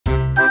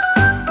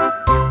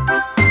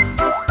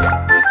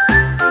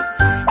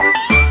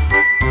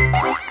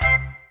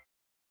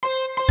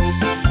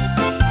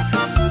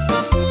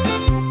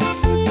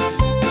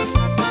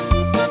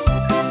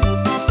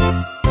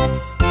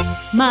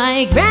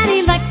My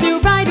granny likes to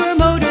ride her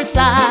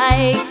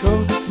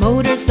motorcycle,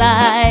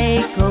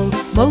 motorcycle,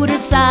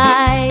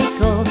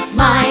 motorcycle.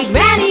 My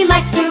granny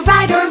likes to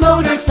ride her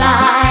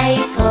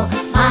motorcycle.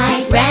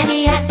 My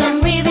granny has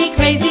some really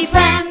crazy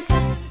plans.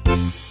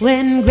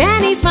 When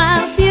granny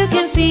smiles, you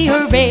can see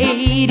her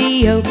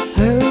radio,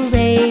 her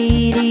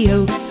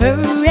radio, her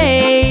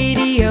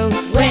radio.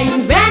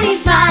 When granny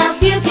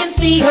smiles, you can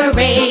see her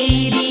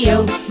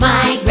radio.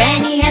 My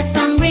granny has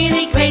some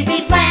really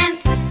crazy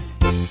plans.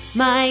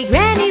 My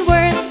granny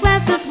wears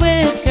glasses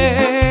with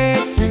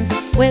curtains,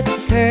 with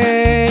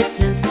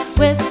curtains,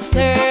 with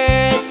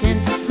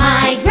curtains.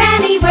 My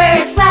granny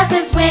wears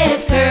glasses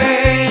with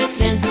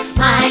curtains.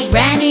 My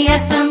granny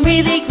has some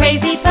really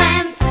crazy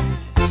plans.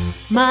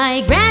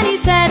 My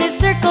granny's head is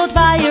circled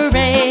by a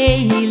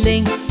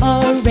railing,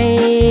 a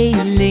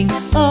railing,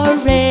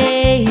 a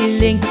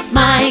railing.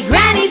 My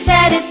granny's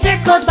head is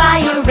circled by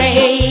a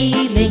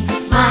railing.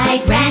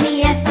 My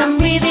granny has some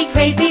really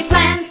crazy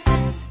plans.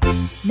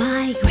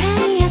 My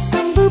granny has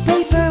some blue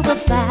paper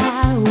with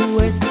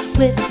flowers,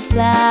 with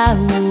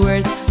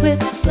flowers,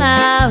 with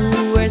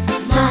flowers.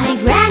 My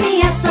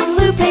granny has some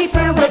blue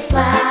paper with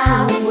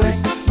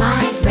flowers.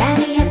 My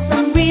granny has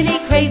some really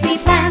crazy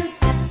plans.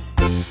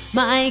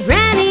 My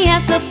granny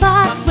has a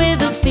pot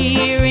with a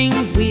steering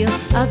wheel,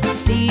 a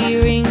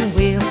steering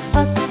wheel,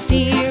 a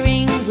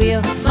steering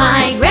wheel.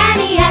 My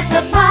granny has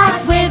a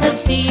pot with a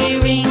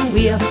steering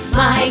wheel.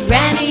 My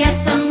granny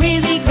has some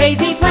really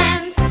crazy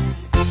plans.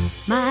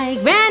 My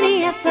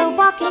granny has a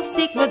walking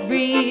stick with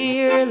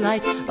rear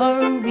light,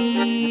 a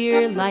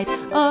rear light,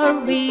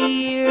 a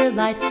rear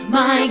light.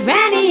 My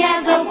granny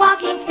has a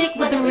walking stick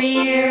with a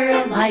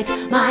rear light.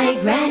 My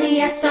granny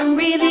has some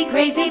really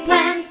crazy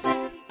plans.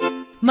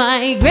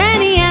 My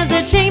granny has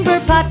a chamber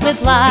pot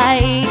with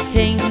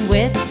lighting,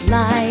 with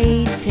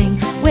lighting,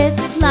 with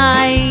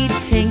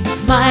lighting.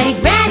 My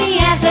granny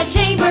has a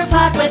chamber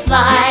pot with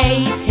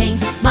lighting.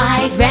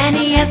 My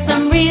granny has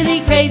some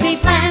really crazy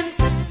plans.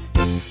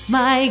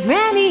 My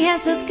granny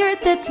has a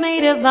skirt that's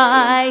made of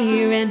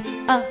iron,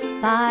 of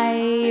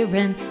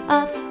iron,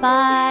 of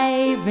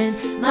iron.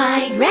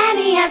 My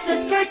granny has a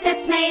skirt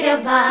that's made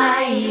of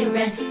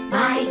iron.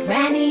 My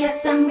granny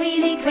has some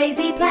really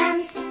crazy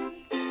plans.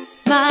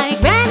 My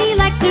granny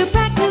likes to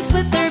practice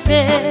with her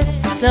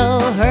pistol,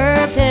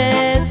 her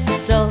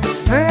pistol,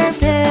 her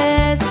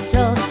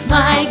pistol.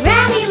 My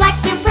granny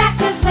likes to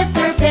practice with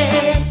her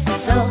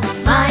pistol.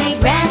 My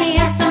granny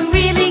has some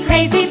really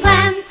crazy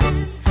plans.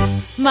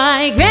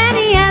 My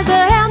granny has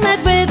a helmet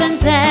with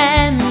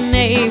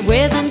antennae,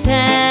 with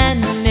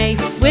antennae,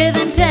 with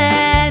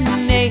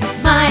antennae.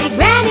 My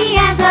granny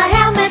has a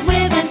helmet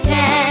with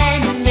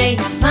antennae.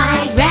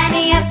 My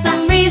granny has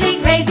some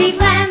really crazy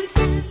plans.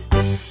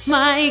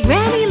 My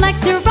granny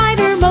likes to ride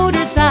her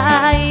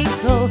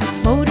motorcycle,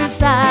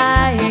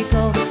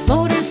 motorcycle,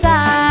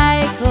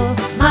 motorcycle.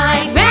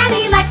 My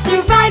granny likes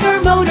to ride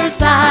her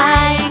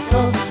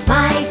motorcycle.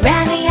 My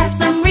granny has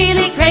some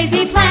really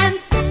crazy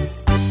plans.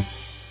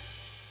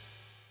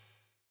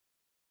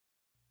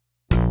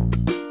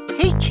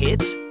 Hey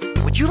kids,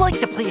 would you like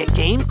to play a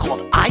game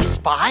called I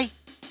Spy?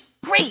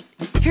 Great!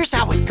 Here's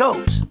how it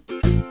goes.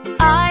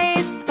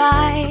 I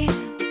spy,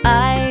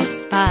 I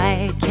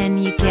spy. Can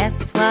you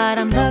guess what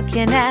I'm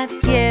looking at?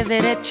 Give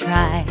it a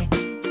try.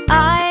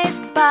 I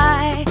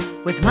spy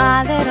with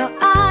my little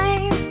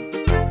eye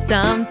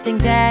something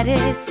that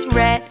is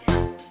red.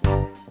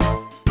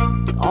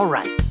 All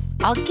right,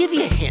 I'll give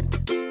you a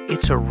hint.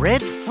 It's a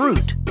red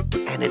fruit,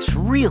 and it's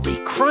really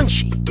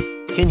crunchy.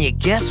 Can you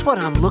guess what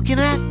I'm looking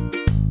at?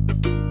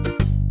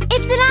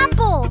 It's an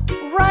apple!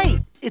 Right,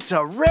 it's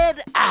a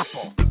red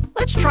apple.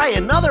 Let's try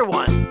another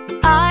one.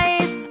 I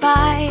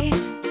spy,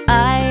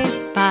 I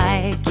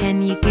spy.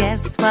 Can you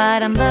guess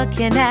what I'm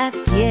looking at?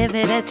 Give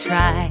it a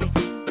try.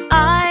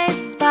 I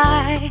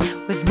spy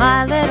with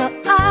my little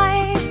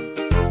eye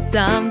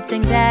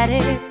something that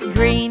is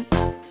green.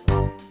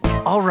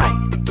 All right,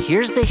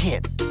 here's the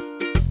hint.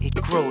 It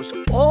grows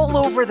all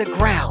over the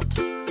ground,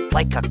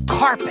 like a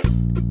carpet.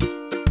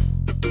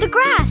 The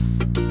grass!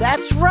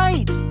 That's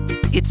right.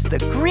 It's the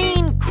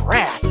green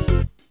grass.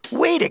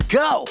 Way to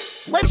go.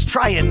 Let's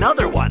try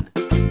another one.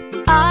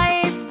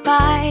 I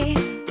spy,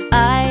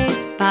 I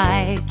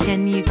spy.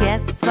 Can you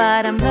guess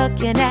what I'm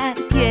looking at?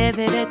 Give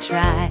it a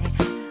try.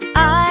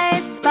 I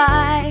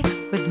spy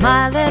with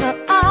my little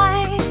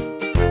eye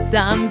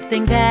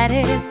something that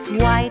is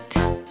white.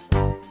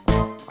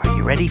 Are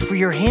you ready for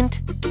your hint?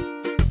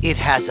 It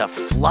has a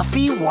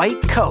fluffy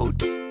white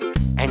coat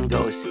and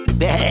goes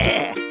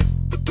bleh.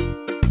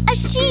 A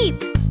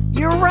sheep!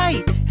 You're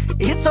right.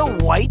 It's a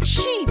white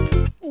sheep.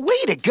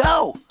 Way to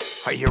go.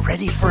 Are you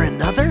ready for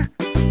another?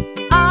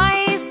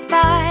 I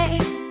spy,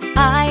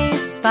 I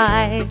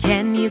spy.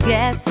 Can you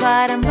guess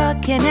what I'm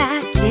looking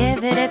at?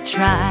 Give it a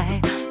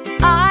try.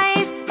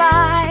 I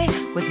spy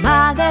with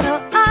my little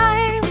eye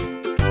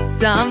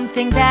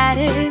something that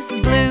is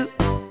blue.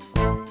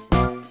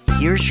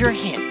 Here's your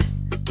hint.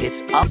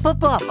 It's up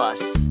above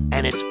us,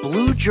 and it's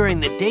blue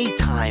during the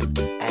daytime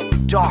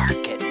and dark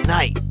at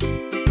night.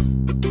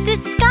 The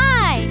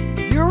sky!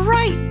 You're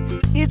right.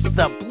 It's It's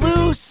the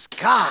blue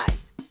sky.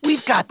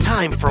 We've got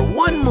time for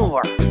one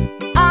more.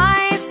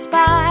 I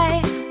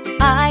spy,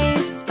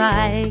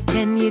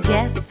 can you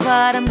guess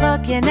what I'm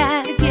looking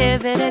at?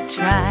 Give it a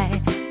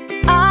try.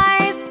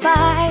 I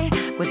spy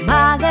with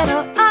my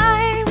little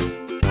eye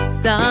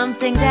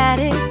something that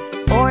is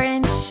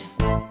orange.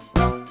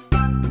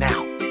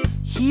 Now,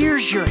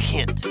 here's your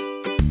hint.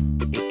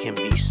 It can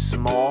be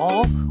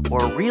small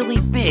or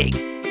really big,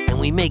 and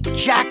we make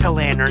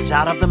jack-o'-lanterns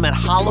out of them at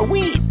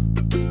Halloween.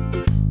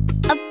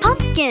 A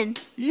pumpkin.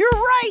 You're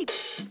right!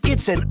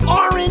 It's an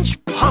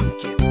orange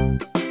pumpkin.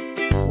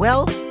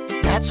 Well,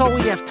 that's all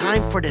we have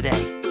time for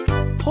today.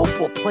 Hope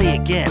we'll play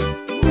again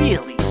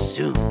really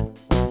soon.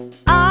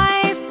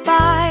 I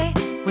spy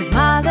with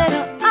my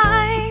little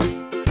eye.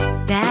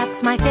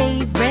 That's my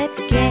favorite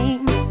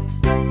game.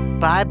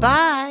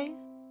 Bye-bye.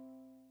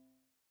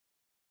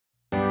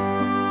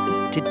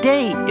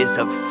 Today is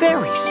a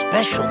very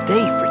special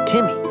day for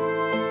Timmy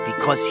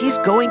because he's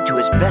going to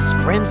his best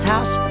friend's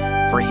house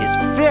for his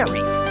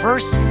very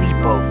first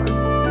sleepover.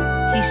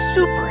 He's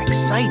super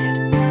excited,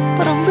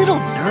 but a little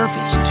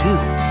nervous too.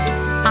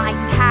 I'm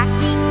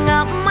packing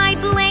up my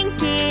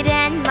blanket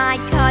and my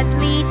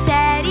cuddly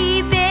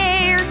teddy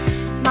bear,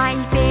 my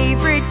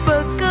favorite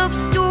book of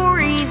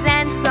stories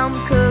and some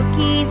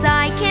cookies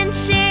I can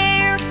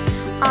share.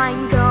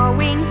 I'm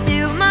going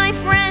to my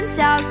friend's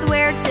house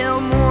where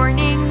till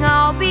morning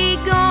I'll be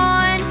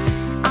gone.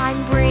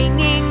 I'm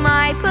bringing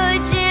my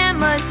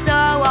pajamas so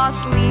I'll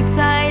sleep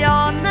tight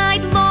all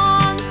night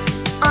long.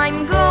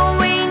 I'm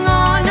going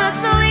on a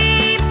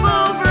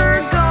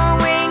sleepover,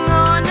 going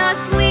on a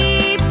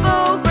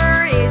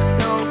sleepover. It's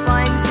so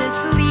fun to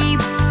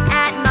sleep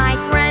at my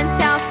friend's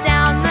house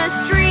down the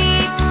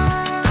street.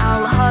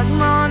 I'll hug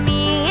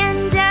mommy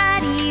and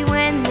daddy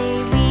when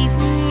they leave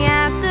me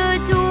at the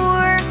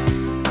door.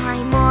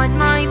 I'm on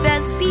my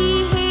best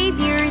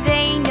behavior,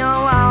 they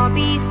know I'll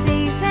be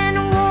safe and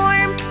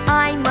warm.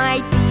 I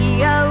might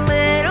be a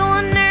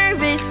little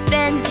nervous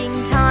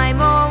spending time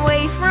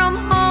away from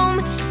home.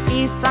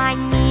 If I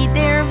need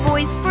their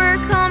voice for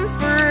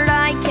comfort,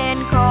 I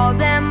can call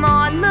them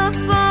on the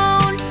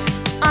phone.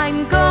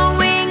 I'm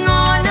going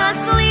on a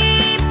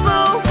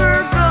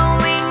sleepover,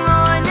 going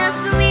on a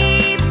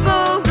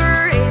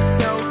sleepover. It's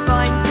so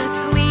fun to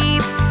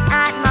sleep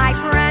at my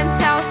friend's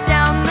house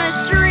down the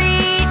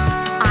street.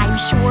 I'm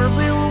sure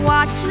we'll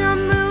watch a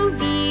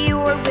movie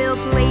or we'll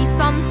play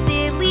some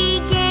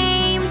silly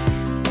games.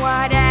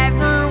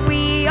 Whatever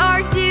we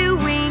are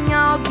doing,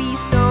 I'll be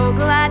so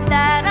glad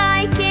that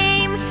I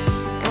came.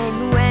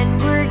 And when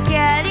we're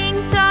getting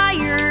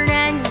tired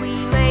and we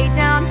lay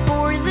down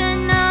for the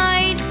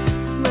night,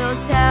 we'll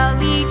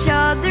tell each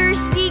other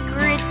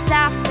secrets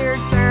after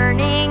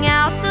turning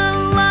out the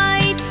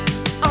lights.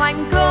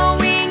 I'm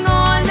going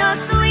on a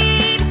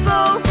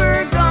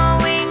sleepover,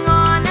 going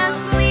on a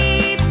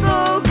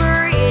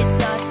sleepover.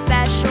 It's a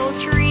special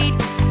treat.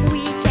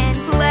 We can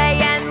play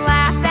and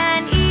laugh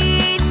and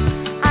eat.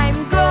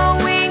 I'm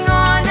going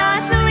on a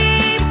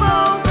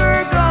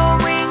sleepover,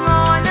 going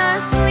on a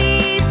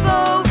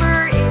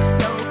sleepover. It's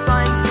so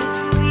fun to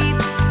sleep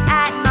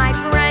at my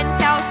friend's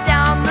house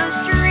down the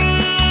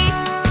street.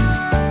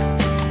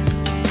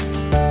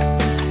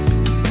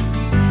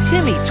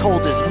 Timmy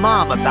told his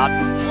mom about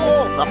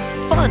all the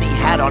fun he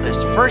had on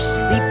his first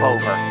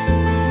sleepover,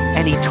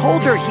 and he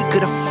told her he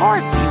could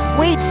hardly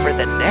wait for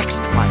the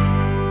next one.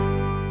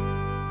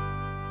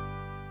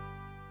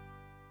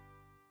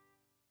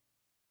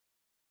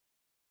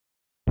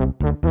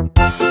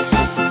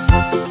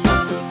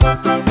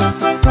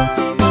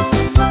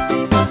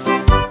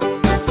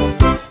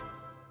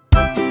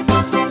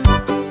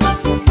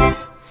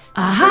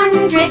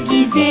 100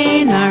 geese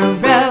in a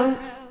row,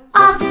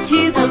 off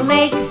to the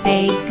lake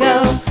they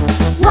go.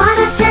 One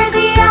after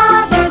the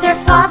other, their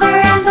father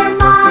and their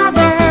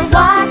mother,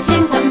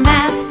 watching them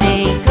as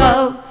they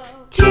go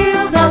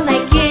to the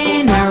lake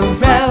in a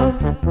row.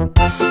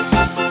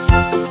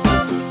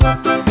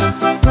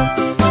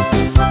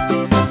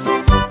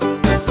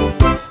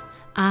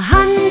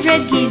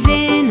 100 geese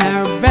in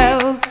a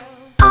row,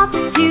 off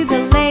to the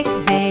lake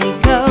they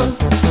go.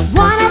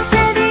 One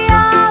after the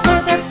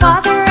other, their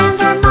father and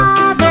their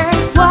mother,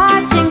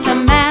 watching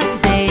them as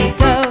they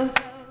go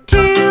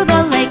to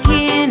the lake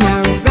in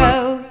a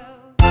row.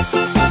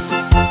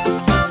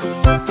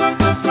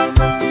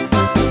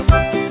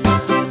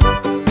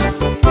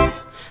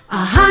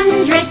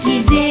 100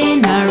 geese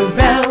in a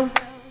row,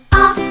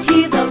 off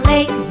to the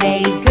lake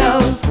they go.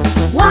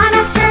 One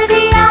after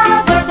the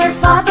other, their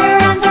father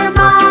and their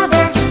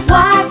mother,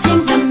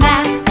 watching them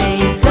as they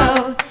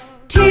go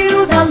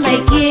to the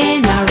lake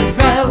in a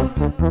row.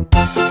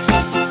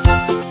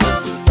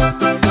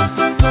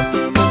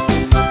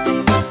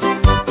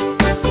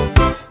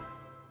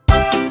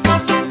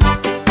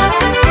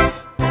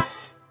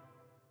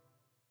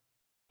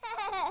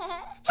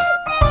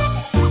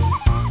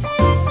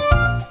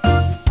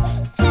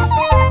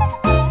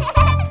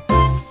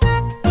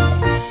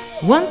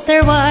 Once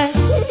there was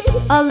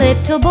a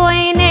little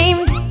boy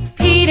named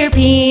Peter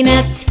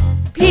Peanut,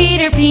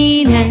 Peter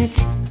Peanut.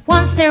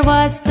 Once there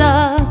was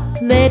a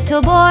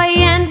little boy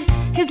and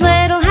his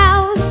little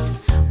house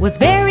was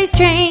very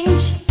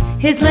strange.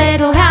 His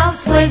little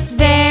house was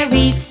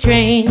very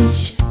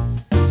strange.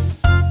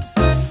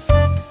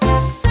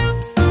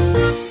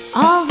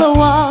 All the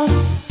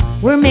walls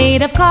were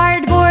made of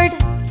cardboard.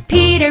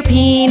 Peter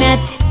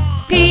Peanut,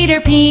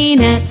 Peter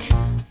Peanut.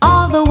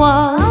 All the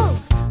walls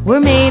were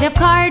made of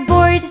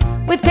cardboard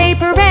with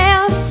paper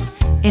rails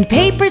and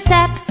paper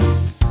steps.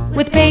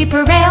 With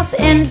paper rails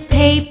and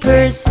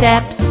paper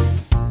steps.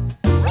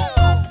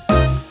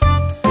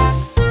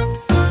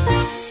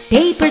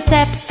 Paper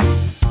steps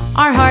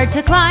are hard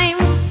to climb.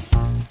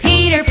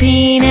 Peter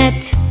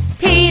Peanut,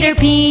 Peter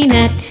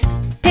Peanut.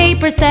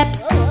 Paper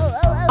steps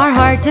are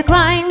hard to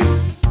climb.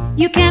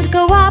 You can't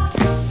go up,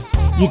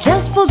 you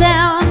just fall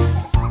down.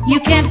 You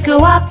can't go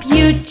up,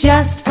 you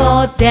just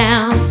fall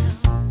down.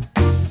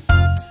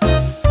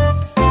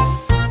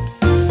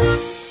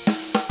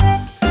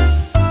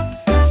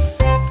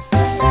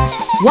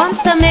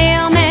 Once the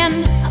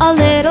mailman, a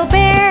little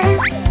bear,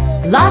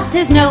 lost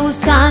his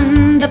nose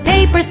on the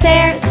paper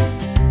stairs.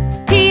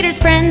 Peter's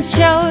friends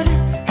showed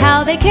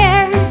how they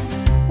care.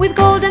 With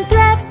golden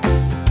thread,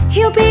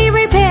 he'll be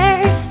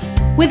repaired.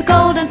 With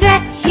golden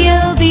thread,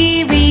 he'll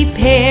be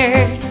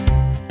repaired.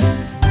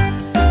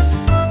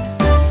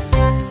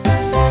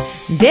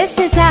 This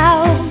is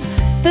how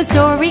the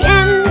story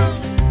ends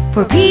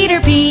for Peter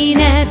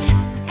Peanut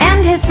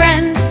and his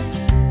friends.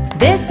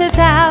 This is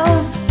how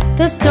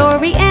the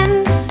story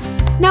ends.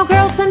 Now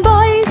girls and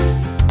boys,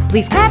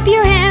 please clap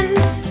your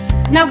hands.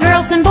 Now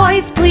girls and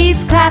boys,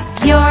 please clap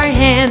your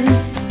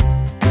hands.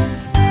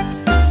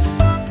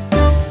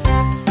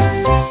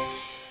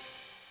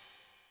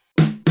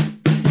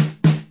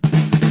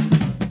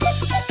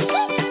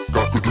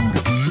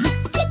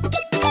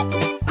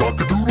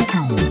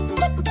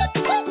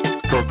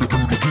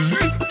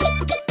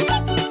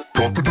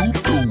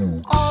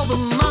 All the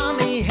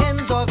mommy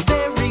hens are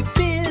very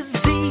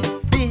busy,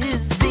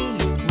 busy,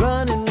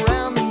 running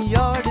around the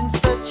yard in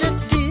such a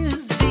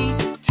tizzy.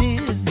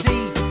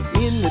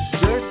 In the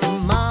dirt, the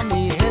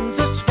mommy hens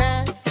are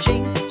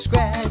scratching.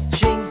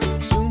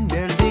 Soon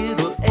their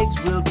little eggs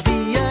will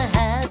be a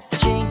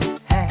hatching.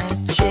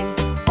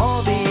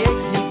 All the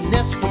eggs need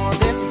nests for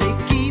their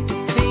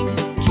safekeeping.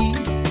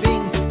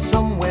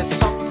 Somewhere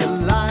soft to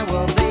lie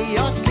while they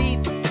are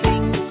sleeping.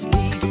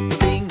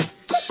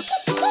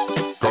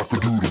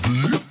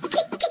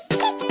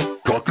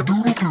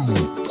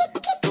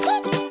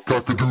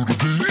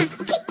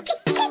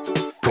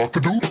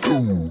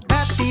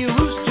 Happy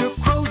rooster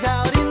crows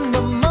out in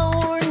the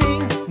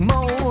morning,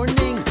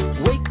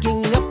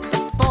 waking up the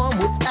farm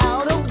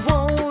without a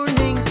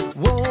warning.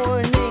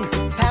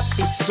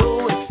 Pappy's so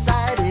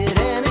excited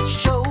and it's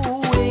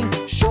showing.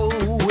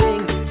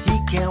 He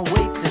can't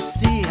wait to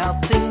see how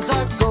things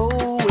are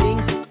going.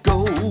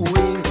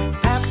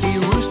 Happy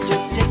rooster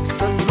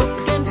takes a look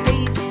and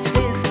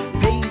paces,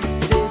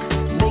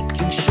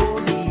 making sure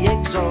the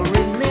eggs are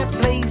in their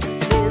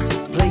places.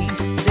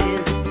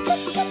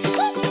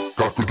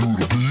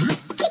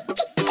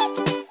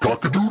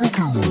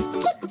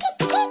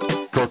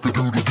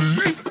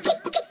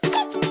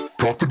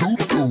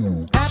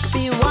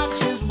 Happy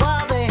watches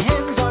while the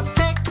hens are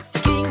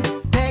pecking.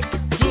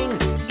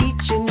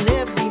 Each and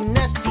every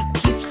nest he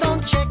keeps on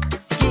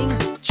checking.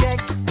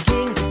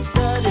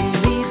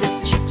 Suddenly the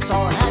chicks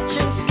all hatch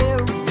and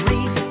scary.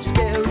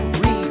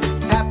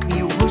 Happy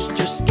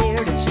rooster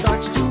scared and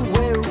starts to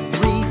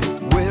worry.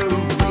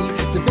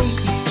 The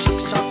baby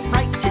chicks are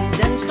frightened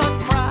and start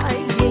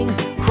crying.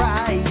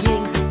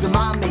 The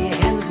mommy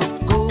hens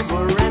look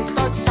over and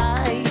start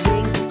sighing.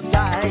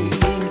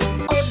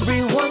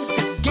 Everyone's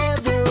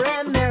together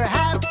and they're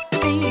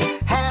happy.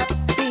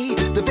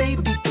 The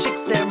baby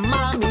chicks, their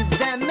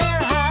mommies, and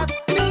they're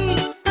happy.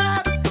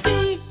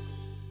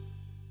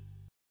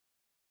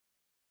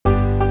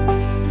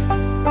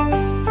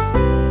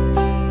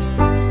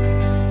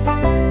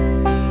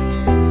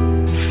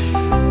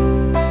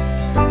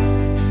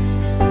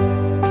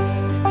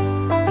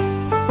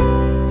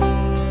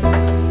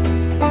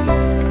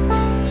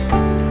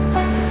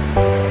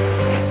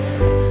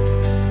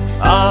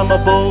 I'm a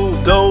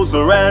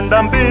bulldozer and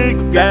I'm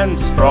big and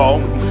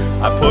strong.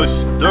 I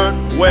push dirt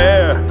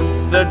where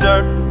the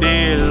dirt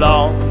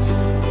belongs.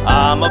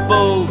 I'm a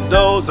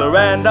bulldozer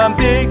and I'm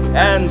big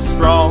and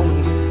strong.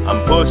 I'm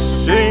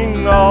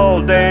pushing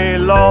all day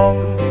long.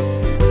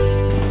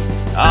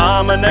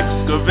 I'm an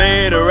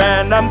excavator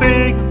and I'm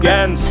big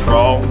and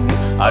strong.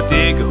 I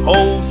dig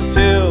holes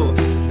till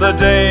the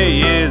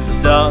day is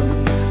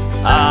done.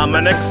 I'm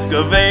an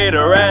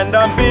excavator and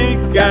I'm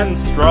big and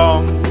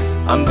strong.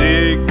 I'm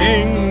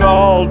digging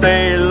all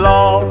day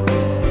long.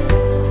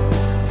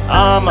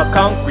 I'm a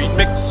concrete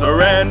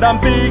mixer and I'm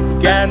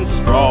big and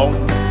strong.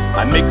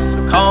 I mix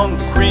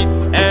concrete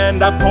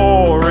and I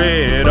pour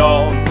it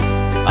on.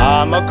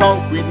 I'm a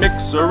concrete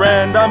mixer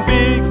and I'm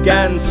big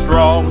and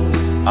strong.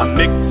 I'm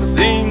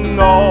mixing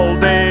all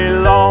day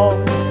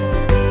long.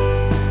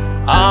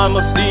 I'm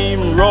a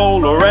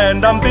steamroller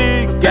and I'm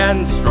big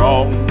and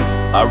strong.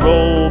 I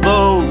roll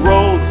the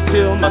roads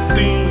till my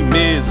steam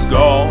is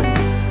gone.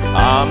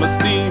 I'm a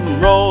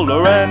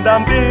steamroller and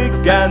I'm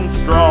big and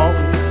strong.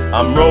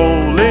 I'm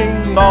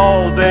rolling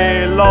all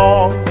day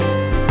long.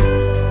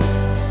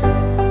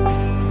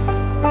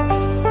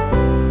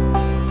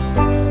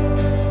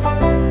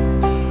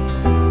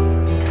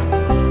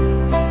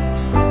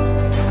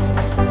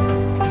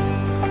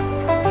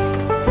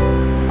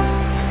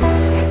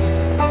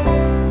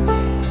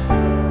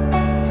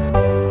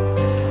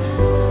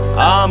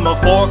 I'm a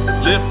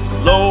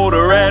forklift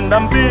loader and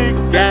I'm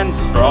big and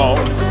strong.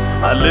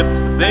 I lift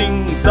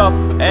things up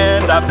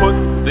and I put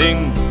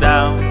things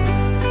down.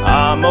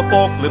 I'm a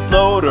forklift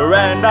loader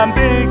and I'm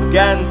big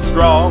and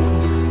strong.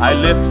 I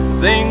lift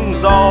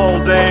things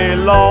all day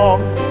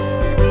long.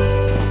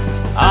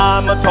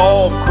 I'm a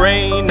tall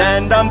crane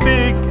and I'm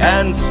big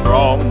and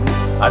strong.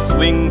 I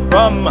swing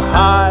from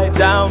high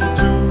down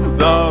to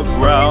the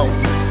ground.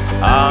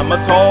 I'm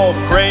a tall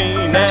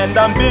crane and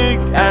I'm big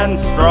and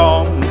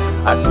strong.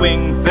 I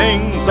swing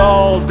things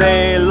all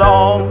day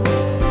long.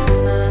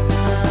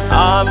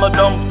 I'm a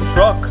dump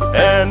truck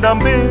and I'm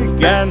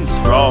big and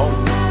strong.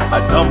 I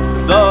dump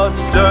the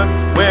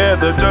dirt where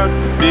the dirt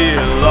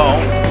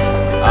belongs.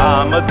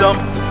 I'm a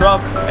dump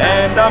truck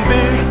and I'm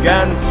big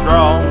and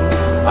strong.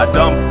 I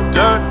dump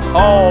dirt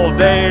all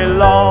day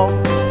long.